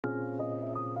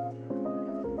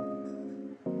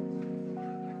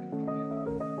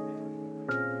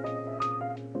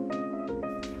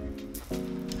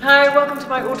Hi, welcome to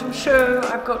my autumn show.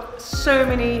 I've got so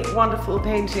many wonderful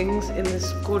paintings in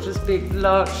this gorgeous, big,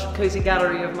 large, cozy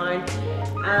gallery of mine,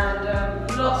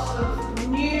 and lots of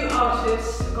new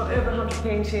artists. I've got over 100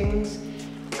 paintings,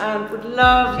 and would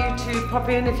love you to pop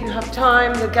in if you have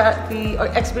time.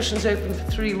 The exhibition's open for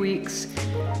 3 weeks,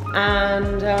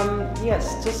 and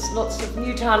yes, just lots of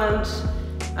new talent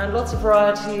and lots of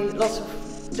variety, lots of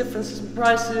differences in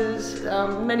prices,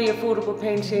 many affordable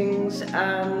paintings,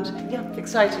 and yeah,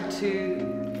 excited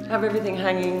to have everything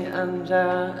hanging,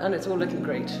 and it's all looking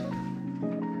great.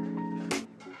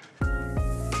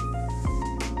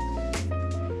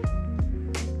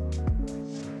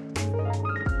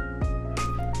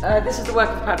 This is the work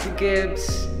of Patrick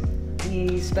Gibbs.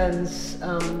 He spends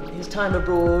his time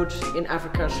abroad in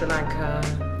Africa, Sri Lanka,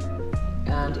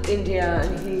 and India,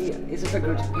 and he is a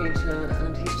figurative painter,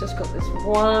 and he's just got this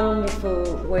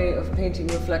wonderful way of painting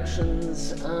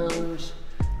reflections, and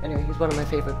anyway, he's one of my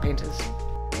favourite painters.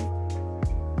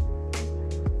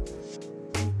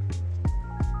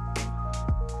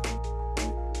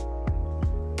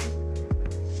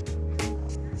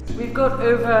 We've got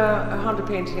over 100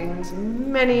 paintings,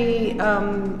 many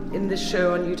in this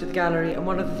show on New to the Gallery, and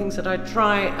one of the things that I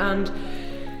try and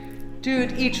do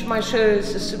at each of my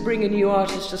shows is to bring a new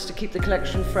artist just to keep the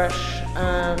collection fresh,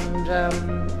 and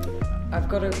I've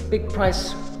got a big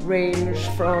price range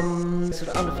from sort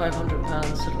of under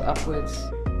 £500 sort of upwards.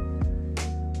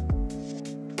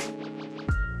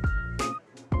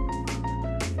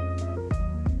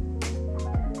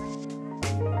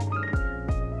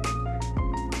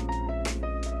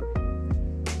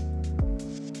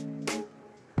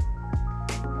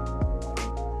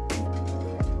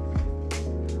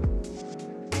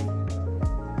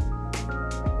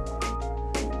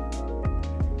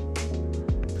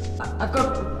 I've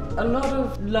got a lot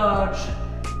of large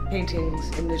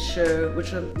paintings in this show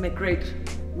which make great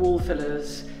wall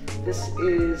fillers. This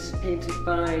is painted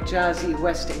by Jazzy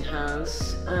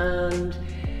Westinghouse, and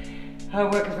her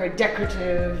work is very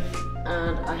decorative,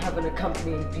 and I have an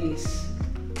accompanying piece,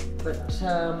 but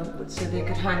so they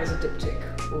could hang as a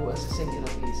diptych or as a singular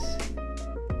piece.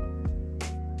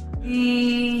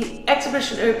 The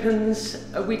exhibition opens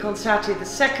a week on Saturday the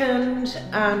 2nd,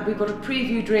 and we've got a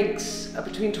preview drinks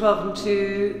between 12 and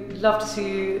 2. Love to see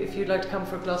you if you'd like to come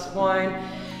for a glass of wine.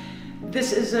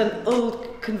 This is an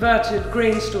old converted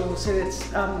grain store, so it's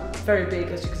very big,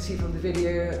 as you can see from the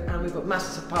video, and we've got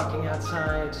masses of parking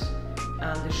outside,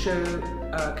 and the show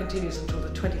continues until the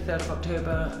 23rd of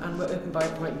October, and we're open by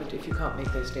appointment if you can't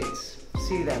make those dates.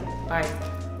 See you then. Bye.